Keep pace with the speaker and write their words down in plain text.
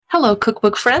Hello,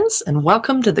 cookbook friends, and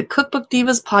welcome to the Cookbook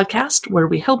Divas podcast, where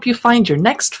we help you find your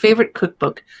next favorite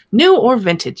cookbook, new or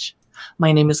vintage.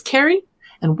 My name is Carrie,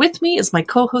 and with me is my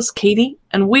co-host Katie,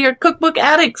 and we are cookbook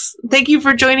addicts. Thank you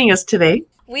for joining us today.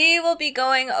 We will be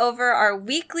going over our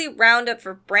weekly roundup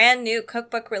for brand new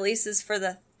cookbook releases for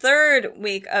the third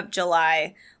week of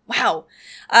July. Wow.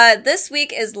 This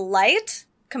week is light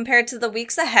compared to the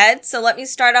weeks ahead. So let me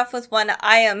start off with one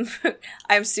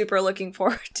I'm super looking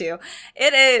forward to.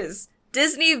 It is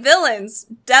Disney Villains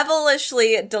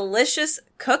Devilishly Delicious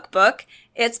Cookbook.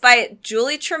 It's by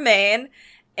Julie Tremaine.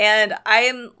 And I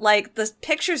am like, the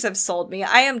pictures have sold me.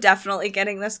 I am definitely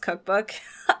getting this cookbook.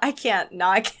 I can't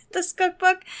not get this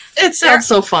cookbook. It sounds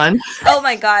so fun. Oh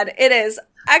my God, it is.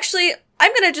 Actually,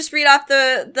 I'm going to just read off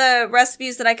the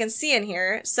recipes that I can see in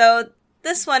here. So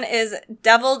this one is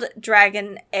deviled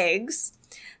dragon eggs.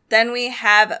 Then we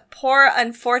have poor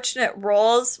unfortunate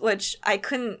rolls, which I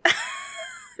couldn't.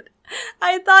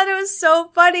 I thought it was so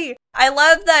funny. I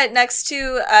love that next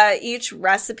to each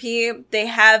recipe, they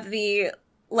have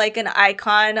like an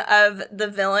icon of the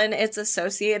villain it's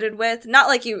associated with. Not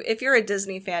like if you're a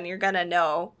Disney fan, you're gonna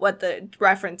know what the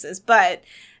reference is, but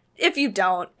if you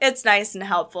don't, it's nice and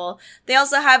helpful. They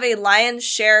also have a lion's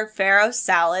share farro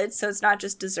salad, so it's not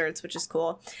just desserts, which is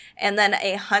cool. And then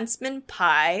a huntsman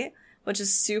pie, which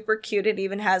is super cute. It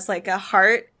even has like a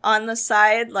heart on the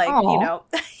side, like, Aww. You know,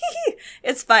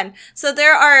 it's fun. So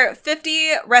there are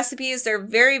 50 recipes. They're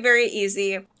very, very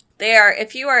easy. They are,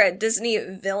 if you are a Disney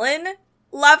villain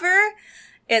lover,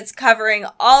 it's covering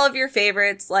all of your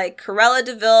favorites like Cruella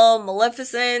de Vil,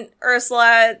 Maleficent,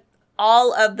 Ursula,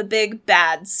 all of the big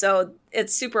bads. So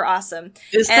it's super awesome.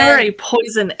 Is there a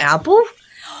poison apple?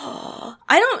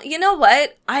 You know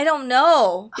what? I don't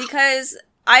know, because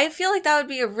I feel like that would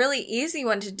be a really easy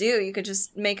one to do. You could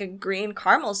just make a green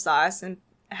caramel sauce and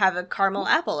have a caramel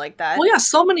apple like that. Well, yeah,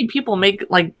 so many people make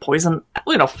like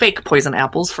fake poison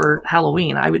apples for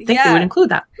Halloween. I would think they would include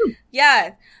that.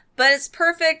 Yeah, but it's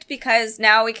perfect because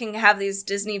now we can have these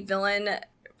Disney villain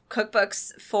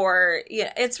cookbooks for,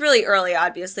 it's really early,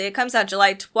 obviously. It comes out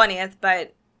July 20th,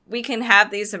 but we can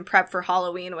have these and prep for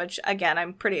Halloween, which, again,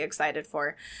 I'm pretty excited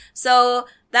for. So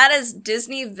that is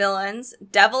Disney Villains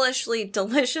Devilishly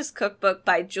Delicious Cookbook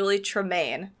by Julie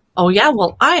Tremaine. Oh, yeah?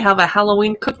 Well, I have a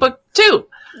Halloween cookbook, too.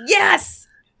 Yes!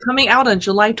 Coming out on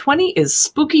July 20 is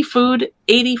Spooky Food,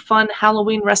 80 Fun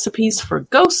Halloween Recipes for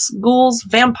Ghosts, Ghouls,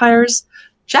 Vampires,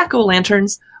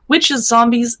 Jack-o'-lanterns, Witches,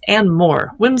 Zombies, and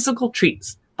more. Whimsical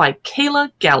Treats by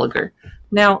Kayla Gallagher.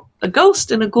 Now, a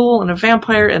ghost and a ghoul and a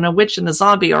vampire and a witch and a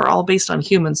zombie are all based on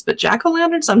humans, but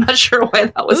jack-o'-lanterns, I'm not sure why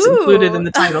that was included in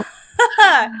the title.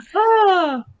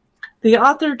 The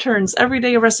author turns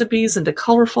everyday recipes into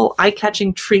colorful,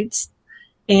 eye-catching treats.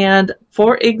 And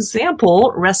for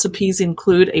example, recipes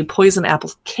include a poison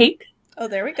apple cake. Oh,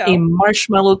 there we go. A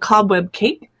marshmallow cobweb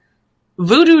cake.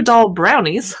 Voodoo doll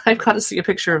brownies. I've got to see a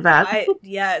picture of that.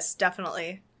 Yes,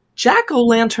 definitely.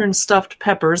 Jack-o'-lantern stuffed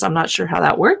peppers. I'm not sure how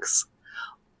that works.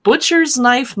 Butcher's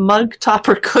knife mug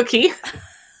topper cookie.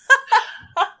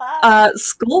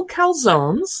 Skull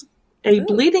calzones. A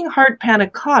bleeding heart panna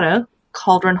cotta.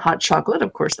 Cauldron hot chocolate.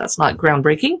 Of course, that's not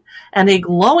groundbreaking. And a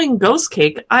glowing ghost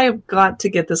cake. I have got to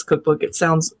get this cookbook. It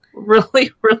sounds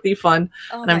really, really fun.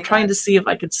 Oh, and I'm trying to see if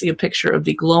I could see a picture of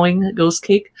the glowing ghost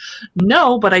cake.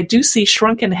 No, but I do see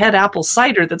shrunken head apple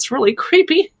cider. That's really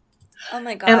creepy. Oh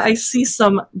my God. And I see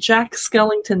some Jack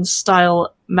Skellington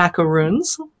style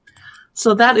macaroons.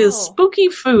 So that is Spooky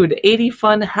Food, 80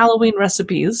 Fun Halloween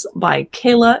Recipes by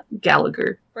Kayla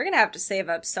Gallagher. We're going to have to save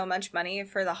up so much money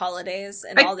for the holidays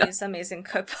and all these amazing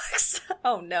cookbooks.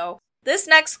 Oh no. This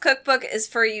next cookbook is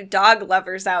for you dog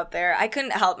lovers out there. I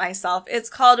couldn't help myself.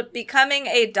 It's called Becoming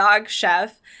a Dog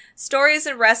Chef. Stories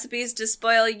and recipes to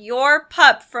spoil your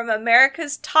pup from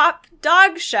America's top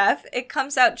dog chef. It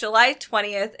comes out July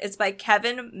 20th. It's by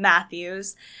Kevin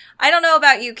Matthews. I don't know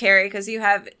about you, Carrie, because you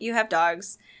have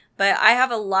dogs, but I have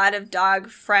a lot of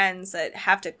dog friends that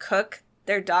have to cook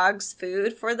their dog's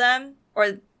food for them,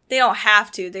 or they don't have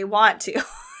to, they want to.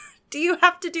 Do you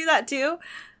have to do that too?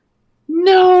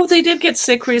 No, they did get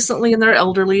sick recently and they're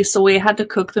elderly, so we had to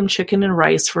cook them chicken and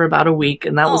rice for about a week,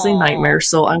 and that was a nightmare.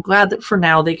 So I'm glad that for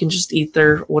now they can just eat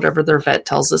whatever their vet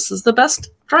tells us is the best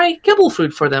dry kibble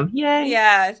food for them. Yay!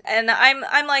 Yeah, and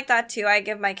I'm like that too. I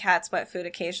give my cats wet food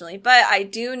occasionally, but I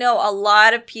do know a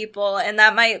lot of people, and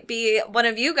that might be one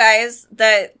of you guys,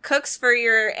 that cooks for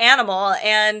your animal,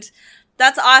 and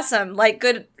that's awesome. Like,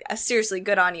 good. Seriously,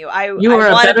 good on you. You are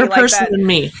a better person than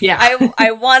me. Yeah.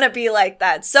 I want to be like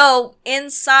that. So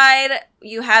inside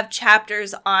you have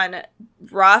chapters on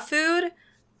raw food,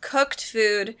 cooked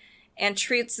food, and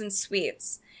treats and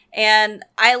sweets. And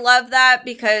I love that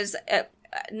because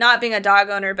not being a dog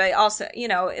owner, but also,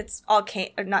 it's all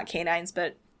not canines,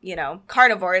 but,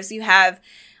 carnivores.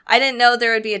 I didn't know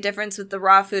there would be a difference with the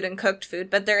raw food and cooked food,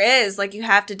 but there is. Like, you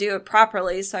have to do it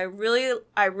properly. So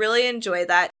I really enjoy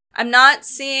that. I'm not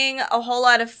seeing a whole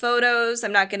lot of photos.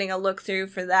 I'm not getting a look through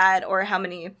for that or how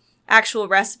many actual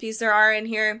recipes there are in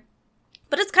here.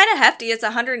 But it's kind of hefty. It's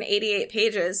 188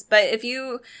 pages. But if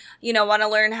you want to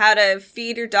learn how to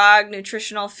feed your dog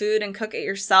nutritional food and cook it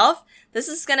yourself, this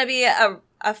is going to be a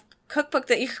cookbook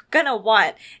that you're going to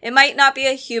want. It might not be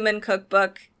a human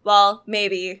cookbook. Well,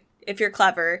 maybe. If you're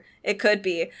clever, it could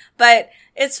be. But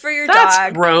it's for your dog.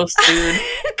 That's gross, dude.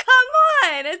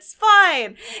 Come on, it's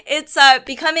fine. It's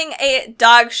Becoming a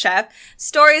Dog Chef,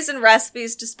 Stories and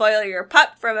Recipes to Spoil Your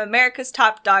Pup from America's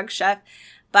Top Dog Chef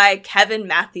by Kevin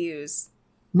Matthews.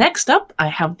 Next up, I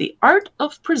have The Art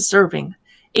of Preserving,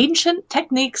 Ancient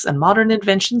Techniques and Modern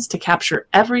Inventions to Capture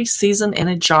Every Season in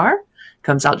a Jar.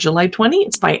 Comes out July 20.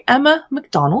 It's by Emma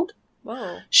McDonald.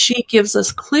 Whoa. She gives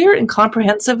us clear and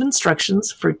comprehensive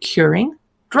instructions for curing,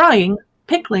 drying,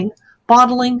 pickling,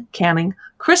 bottling, canning,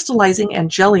 crystallizing,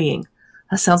 and jellying.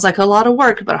 That sounds like a lot of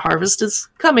work, but harvest is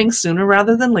coming sooner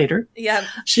rather than later. Yeah.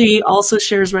 She also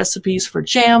shares recipes for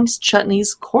jams,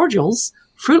 chutneys, cordials,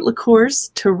 fruit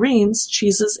liqueurs, terrines,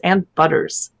 cheeses, and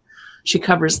butters. She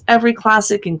covers every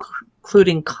classic,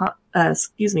 including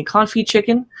confit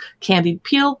chicken, candied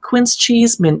peel, quince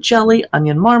cheese, mint jelly,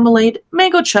 onion marmalade,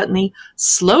 mango chutney,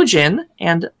 sloe gin,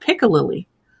 and piccalilli.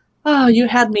 Oh, you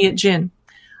had me at gin.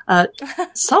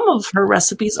 Some of her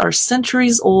recipes are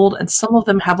centuries old, and some of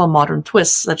them have a modern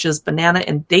twist, such as banana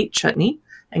and date chutney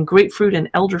and grapefruit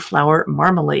and elderflower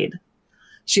marmalade.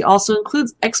 She also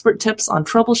includes expert tips on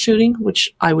troubleshooting,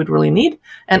 which I would really need,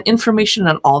 and information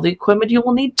on all the equipment you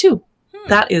will need too.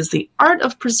 That is The Art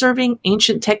of Preserving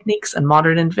Ancient Techniques and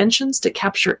Modern Inventions to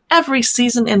Capture Every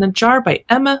Season in a Jar by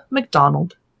Emma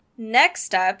McDonald.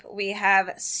 Next up, we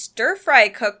have Stir Fry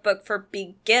Cookbook for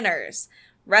Beginners.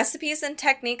 Recipes and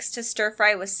Techniques to Stir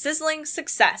Fry with Sizzling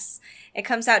Success. It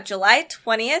comes out July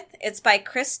 20th. It's by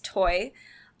Chris Toy.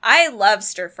 I love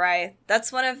stir fry.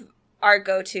 That's one of our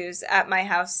go-tos at my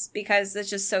house because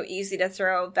it's just so easy to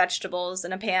throw vegetables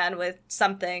in a pan with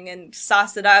something and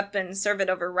sauce it up and serve it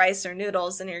over rice or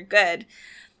noodles and you're good.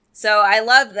 So I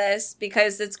love this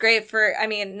because it's great for,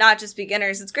 not just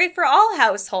beginners, it's great for all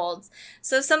households.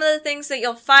 So some of the things that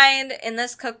you'll find in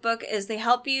this cookbook is they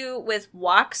help you with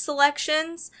wok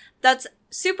selections. That's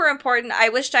super important. I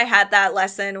wished I had that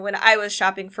lesson when I was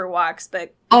shopping for woks,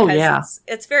 but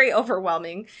it's very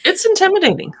overwhelming. It's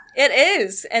intimidating. It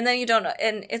is. And then you don't know,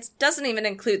 and it doesn't even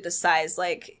include the size.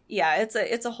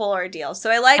 It's a whole ordeal. So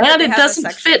I like that they have this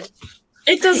section.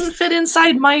 It doesn't fit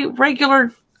inside my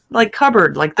regular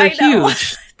cupboard. They're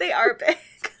huge. They are big.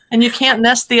 And you can't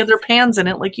nest the other pans in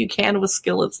it like you can with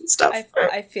skillets and stuff.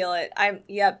 I feel it.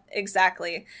 Yep,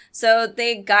 exactly. So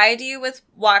they guide you with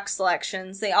wok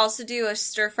selections. They also do a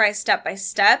stir fry step by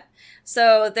step.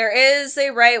 So there is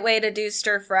a right way to do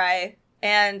stir fry.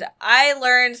 And I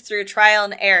learned through trial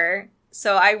and error.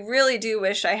 So I really do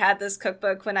wish I had this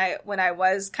cookbook when I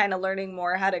was kind of learning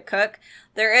more how to cook.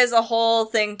 There is a whole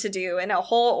thing to do and a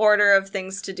whole order of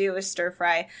things to do with stir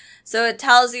fry. So it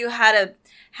tells you how to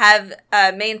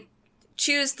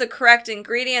choose the correct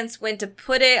ingredients, when to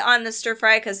put it on the stir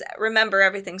fry, because remember,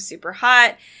 everything's super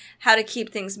hot, how to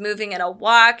keep things moving in a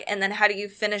wok, and then how do you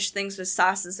finish things with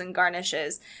sauces and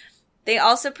garnishes. They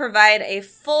also provide a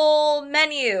full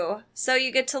menu, so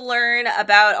you get to learn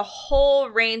about a whole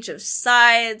range of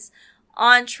sides,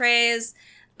 entrees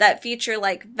that feature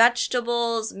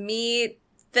vegetables, meat,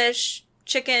 fish,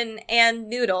 chicken, and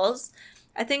noodles.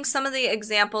 I think some of the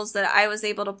examples that I was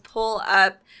able to pull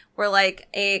up were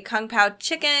a Kung Pao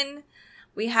chicken.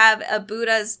 We have a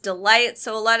Buddha's Delight.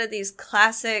 So a lot of these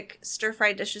classic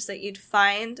stir-fry dishes that you'd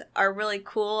find are really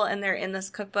cool, and they're in this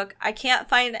cookbook. I can't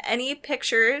find any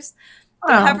pictures. The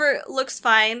cover looks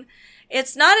fine.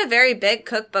 It's not a very big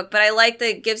cookbook, but I like that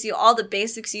it gives you all the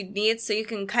basics you need so you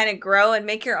can kind of grow and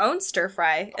make your own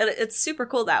stir-fry. It's super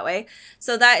cool that way.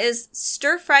 So that is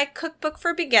Stir-Fry Cookbook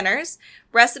for Beginners,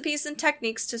 Recipes and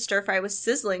Techniques to Stir-Fry with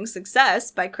Sizzling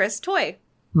Success by Chris Toy.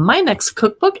 My next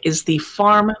cookbook is the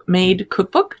Farm Made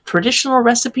Cookbook, Traditional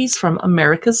Recipes from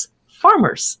America's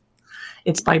Farmers.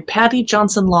 It's by Patty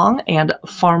Johnson Long and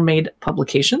Farm Made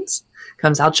Publications.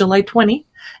 Comes out July 20.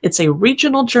 It's a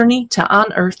regional journey to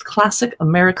unearth classic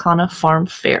Americana farm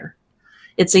fare.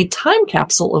 It's a time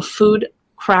capsule of food,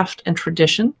 craft, and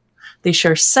tradition. They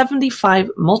share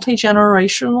 75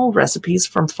 multi-generational recipes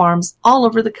from farms all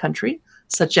over the country,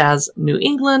 such as New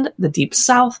England, the Deep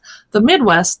South, the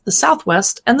Midwest, the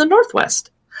Southwest, and the Northwest.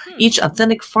 Each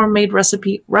authentic farm-made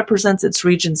recipe represents its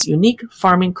region's unique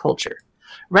farming culture.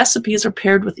 Recipes are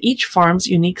paired with each farm's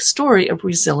unique story of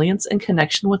resilience and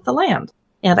connection with the land.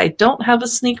 And I don't have a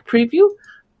sneak preview,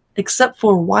 except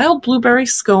for wild blueberry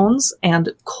scones and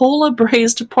cola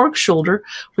braised pork shoulder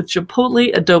with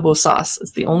chipotle adobo sauce.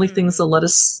 It's the only things they'll let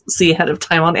us see ahead of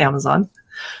time on Amazon.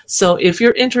 So if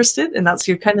you're interested and that's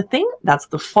your kind of thing, that's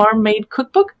the Farm Made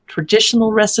Cookbook,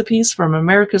 Traditional Recipes from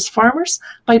America's Farmers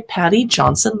by Patty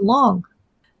Johnson Long.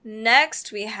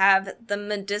 Next, we have The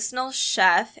Medicinal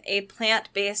Chef, a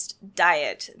plant-based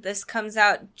diet. This comes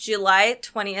out July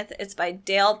 20th. It's by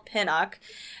Dale Pinnock.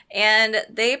 And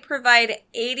they provide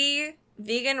 80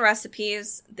 vegan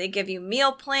recipes. They give you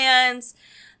meal plans.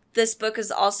 This book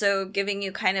is also giving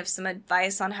you kind of some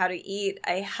advice on how to eat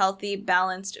a healthy,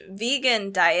 balanced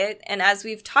vegan diet. And as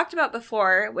we've talked about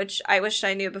before, which I wish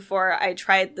I knew before I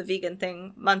tried the vegan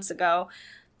thing months ago,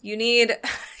 you need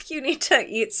to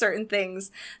eat certain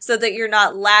things so that you're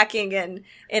not lacking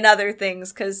in other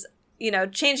things. Because,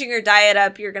 changing your diet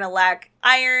up, you're going to lack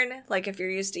iron. Like if you're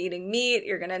used to eating meat,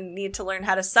 you're going to need to learn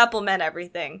how to supplement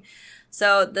everything.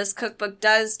 So this cookbook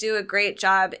does do a great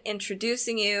job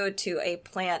introducing you to a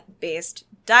plant-based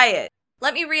diet.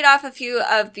 Let me read off a few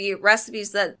of the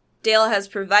recipes that Dale has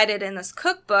provided in this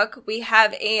cookbook. We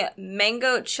have a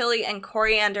mango, chili, and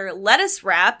coriander lettuce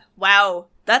wrap. Wow,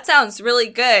 that sounds really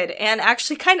good and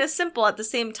actually kind of simple at the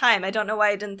same time. I don't know why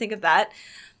I didn't think of that.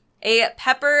 A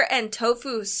pepper and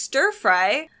tofu stir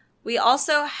fry. We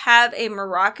also have a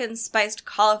Moroccan spiced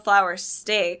cauliflower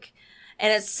steak.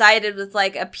 And it's sided with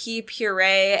like a pea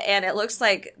puree, and it looks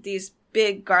like these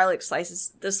big garlic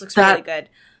slices. This looks really good.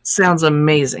 Sounds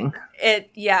amazing.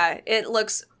 It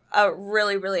looks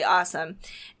really, really awesome.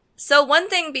 So one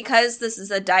thing, because this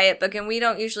is a diet book, and we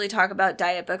don't usually talk about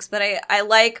diet books, but I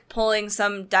like pulling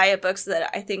some diet books that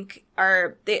I think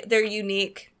they're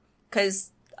unique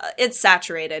because it's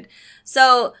saturated.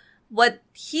 So what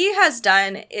he has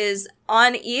done is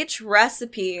on each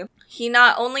recipe, he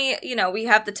not only, we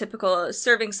have the typical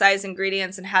serving size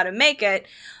ingredients and how to make it,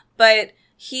 but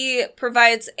he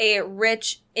provides a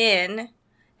rich in,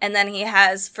 and then he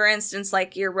has, for instance,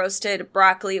 like your roasted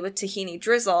broccoli with tahini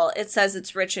drizzle. It says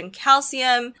it's rich in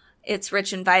calcium, it's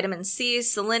rich in vitamin C,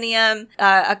 selenium,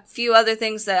 a few other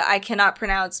things that I cannot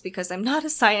pronounce because I'm not a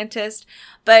scientist.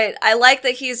 But I like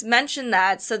that he's mentioned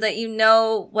that so that you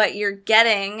know what you're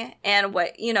getting and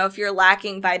what, if you're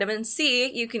lacking vitamin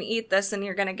C, you can eat this and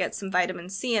you're going to get some vitamin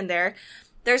C in there.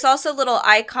 There's also little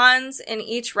icons in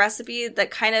each recipe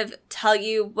that kind of tell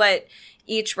you what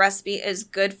each recipe is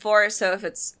good for. So if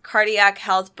it's cardiac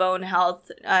health, bone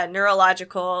health,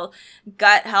 neurological,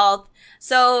 gut health.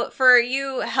 So for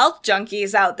you health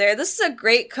junkies out there, this is a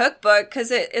great cookbook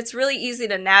because it's really easy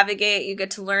to navigate. You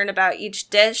get to learn about each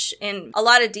dish in a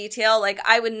lot of detail. Like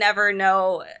I would never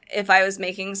know if I was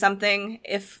making something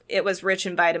if it was rich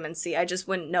in vitamin C. I just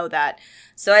wouldn't know that.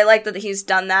 So I like that he's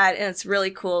done that, and it's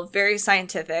really cool, very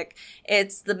scientific.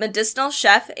 It's The Medicinal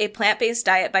Chef, a plant-based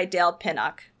diet by Dale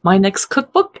Pinnock. My next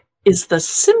cookbook is the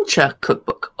Simcha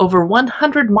Cookbook, over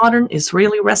 100 modern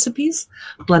Israeli recipes,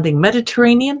 blending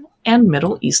Mediterranean and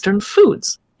Middle Eastern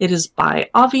foods. It is by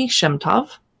Avi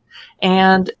Shemtov,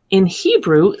 and in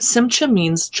Hebrew, Simcha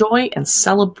means joy and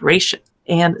celebration,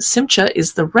 and Simcha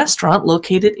is the restaurant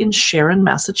located in Sharon,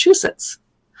 Massachusetts.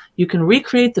 You can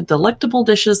recreate the delectable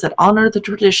dishes that honor the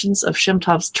traditions of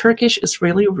Shemtov's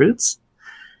Turkish-Israeli roots.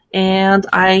 And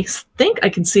I think I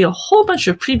can see a whole bunch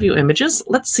of preview images.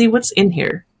 Let's see what's in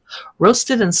here.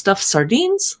 Roasted and stuffed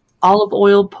sardines, olive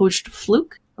oil poached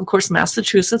fluke. Of course,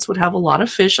 Massachusetts would have a lot of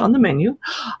fish on the menu.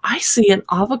 I see an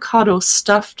avocado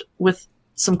stuffed with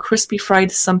some crispy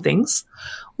fried somethings.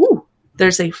 Ooh,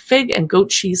 there's a fig and goat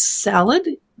cheese salad.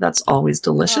 That's always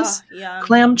delicious.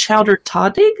 Clam chowder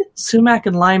tadig, sumac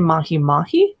and lime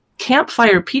mahi-mahi,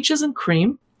 campfire peaches and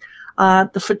cream.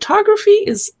 The photography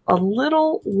is a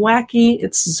little wacky.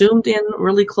 It's zoomed in,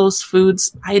 really close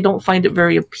foods. I don't find it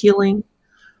very appealing,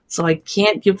 so I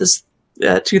can't give this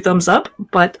 2 thumbs up.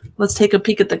 But let's take a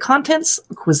peek at the contents.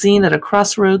 Cuisine at a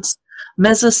crossroads,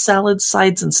 mezza salad,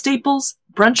 sides and staples,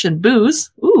 brunch and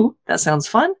booze. Ooh, that sounds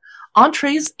fun.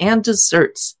 Entrees and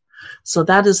desserts. So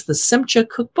that is the Simcha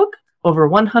Cookbook, over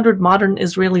 100 modern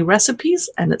Israeli recipes,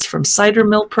 and it's from Cider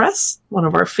Mill Press, one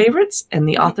of our favorites, and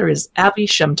the author is Avi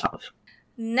Shemtov.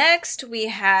 Next, we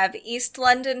have East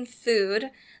London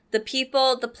Food, The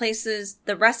People, the Places,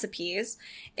 the Recipes.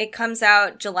 It comes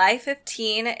out July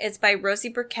 15. It's by Rosie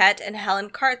Burkett and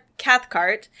Helen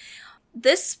Cathcart.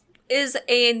 This is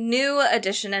a new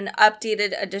edition, an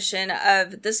updated edition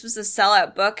of, this was a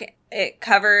sellout book. It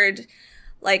covered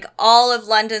like all of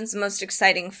London's most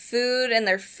exciting food and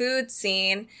their food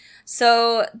scene.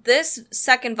 So this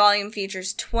second volume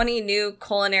features 20 new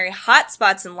culinary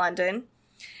hotspots in London.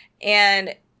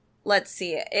 And let's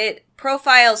see, it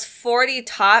profiles 40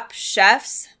 top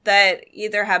chefs that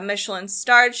either have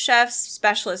Michelin-starred chefs,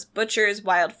 specialist butchers,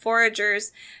 wild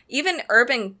foragers, even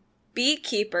urban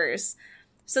beekeepers.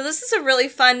 So this is a really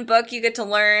fun book. You get to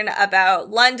learn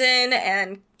about London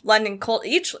and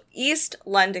East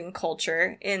London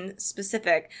culture in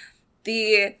specific,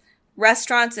 the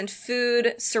restaurants and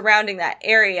food surrounding that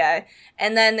area,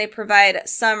 and then they provide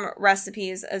some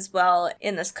recipes as well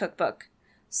in this cookbook.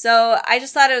 So I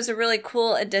just thought it was a really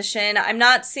cool addition. I'm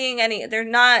not seeing they're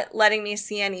not letting me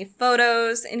see any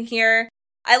photos in here.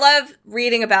 I love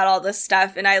reading about all this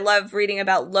stuff, and I love reading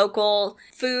about local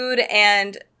food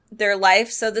and their life.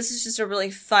 So this is just a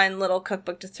really fun little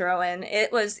cookbook to throw in.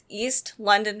 It was East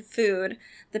London Food,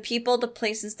 The People, the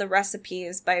Places, the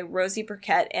Recipes by Rosie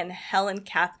Burkett and Helen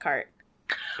Cathcart.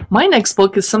 My next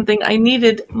book is something I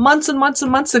needed months and months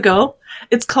and months ago.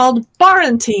 It's called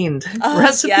Barantined. Oh,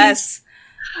 yes.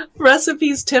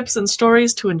 Recipes, Tips, and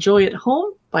Stories to Enjoy at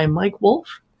Home by Mike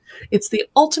Wolfe. It's the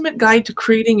ultimate guide to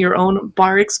creating your own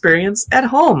bar experience at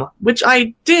home, which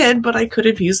I did, but I could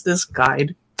have used this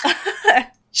guide.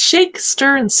 Shake,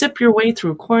 stir, and sip your way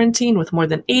through quarantine with more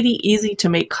than 80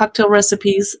 easy-to-make cocktail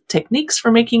recipes, techniques for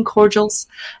making cordials,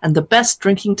 and the best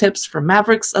drinking tips for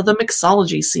mavericks of the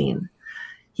mixology scene.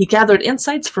 He gathered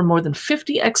insights from more than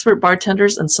 50 expert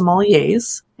bartenders and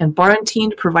sommeliers, and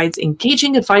Barantined provides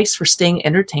engaging advice for staying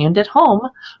entertained at home,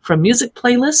 from music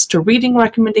playlists to reading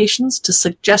recommendations to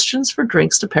suggestions for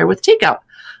drinks to pair with takeout.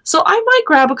 So I might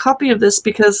grab a copy of this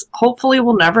because hopefully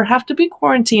we'll never have to be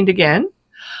quarantined again.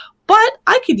 But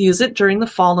I could use it during the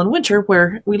fall and winter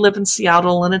where we live in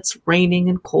Seattle and it's raining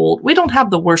and cold. We don't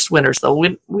have the worst winters, though.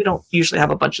 We don't usually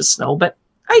have a bunch of snow, but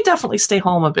I definitely stay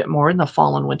home a bit more in the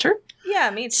fall and winter. Yeah,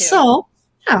 me too. So,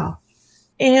 yeah.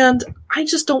 And I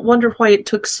just don't wonder why it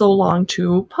took so long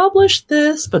to publish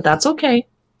this, but that's okay.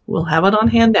 We'll have it on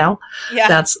hand now. Yeah.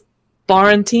 That's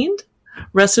Barantined,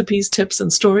 Recipes, Tips,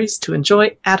 and Stories to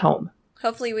Enjoy at Home.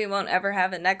 Hopefully we won't ever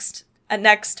have a next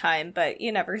time, but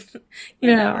you never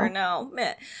know.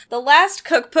 The last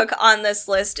cookbook on this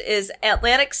list is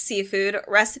Atlantic Seafood,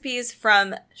 Recipes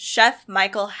from Chef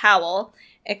Michael Howell.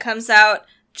 It comes out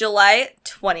July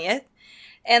 20th.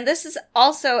 And this is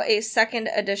also a second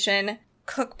edition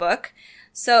cookbook.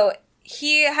 So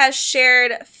he has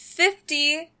shared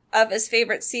 50 of his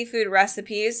favorite seafood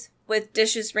recipes with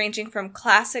dishes ranging from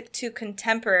classic to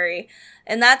contemporary.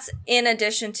 And that's in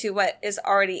addition to what is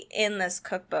already in this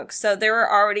cookbook. So there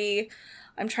were already,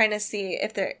 I'm trying to see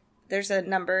if there's a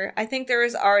number. I think there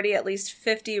is already at least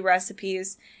 50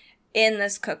 recipes in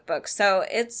this cookbook. So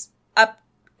it's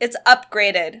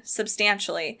upgraded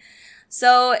substantially.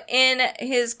 So in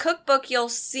his cookbook, you'll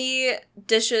see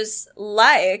dishes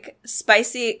like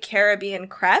spicy Caribbean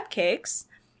crab cakes,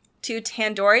 to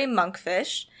tandoori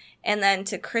monkfish, and then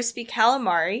to crispy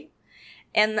calamari.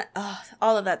 And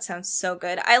all of that sounds so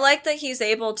good. I like that he's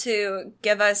able to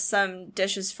give us some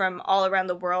dishes from all around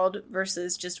the world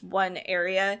versus just one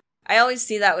area. I always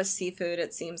see that with seafood,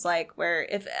 it seems like, where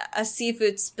if a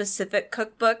seafood-specific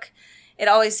cookbook, it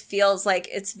always feels like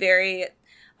it's very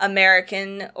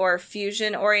American or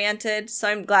fusion-oriented. So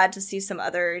I'm glad to see some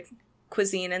other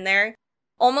cuisine in there.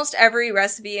 Almost every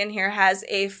recipe in here has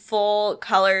a full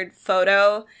colored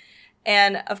photo.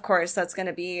 And of course, that's going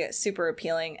to be super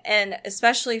appealing. And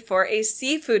especially for a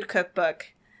seafood cookbook,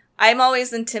 I'm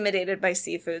always intimidated by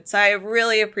seafood. So I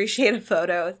really appreciate a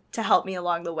photo to help me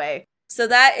along the way. So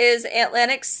that is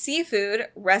Atlantic Seafood,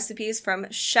 Recipes from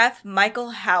Chef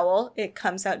Michael Howell. It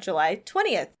comes out July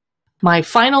 20th. My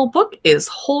final book is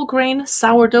Whole Grain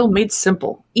Sourdough Made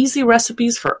Simple. Easy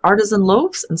recipes for artisan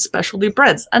loaves and specialty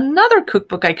breads. Another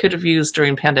cookbook I could have used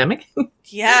during pandemic.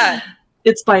 Yeah.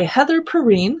 It's by Heather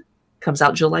Perrine. Comes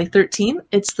out July 13.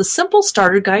 It's the simple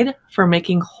starter guide for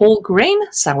making whole grain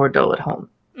sourdough at home.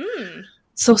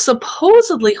 So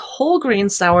supposedly whole grain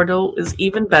sourdough is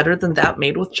even better than that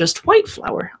made with just white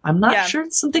flour. I'm not sure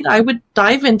it's something I would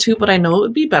dive into, but I know it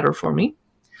would be better for me.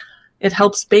 It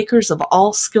helps bakers of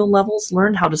all skill levels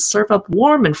learn how to serve up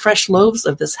warm and fresh loaves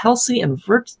of this healthy and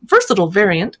versatile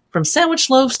variant. From sandwich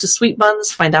loaves to sweet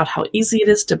buns, find out how easy it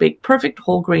is to bake perfect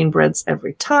whole grain breads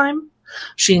every time.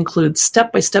 She includes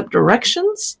step-by-step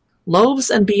directions, loaves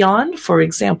and beyond, for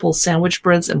example, sandwich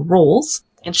breads and rolls.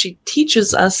 And she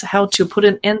teaches us how to put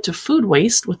an end to food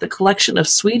waste with a collection of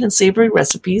sweet and savory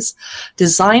recipes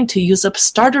designed to use up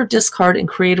starter discard in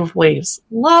creative ways.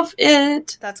 Love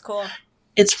it! That's cool.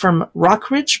 It's from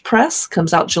Rockridge Press,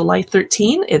 comes out July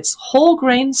 13. It's Whole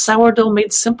Grain Sourdough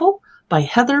Made Simple by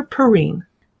Heather Perrine.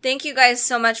 Thank you guys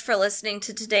so much for listening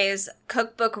to today's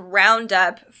cookbook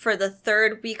roundup for the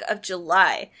 3rd week of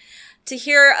July. To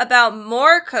hear about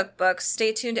more cookbooks,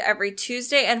 stay tuned every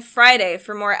Tuesday and Friday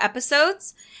for more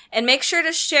episodes. And make sure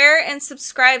to share and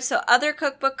subscribe so other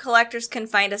cookbook collectors can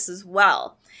find us as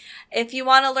well. If you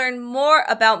want to learn more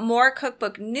about more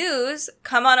cookbook news,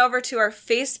 come on over to our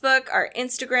Facebook, our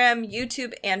Instagram,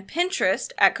 YouTube, and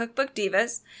Pinterest at Cookbook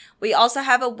Divas. We also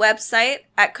have a website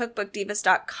at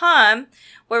cookbookdivas.com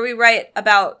where we write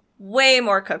about way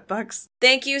more cookbooks.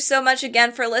 Thank you so much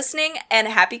again for listening, and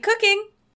happy cooking!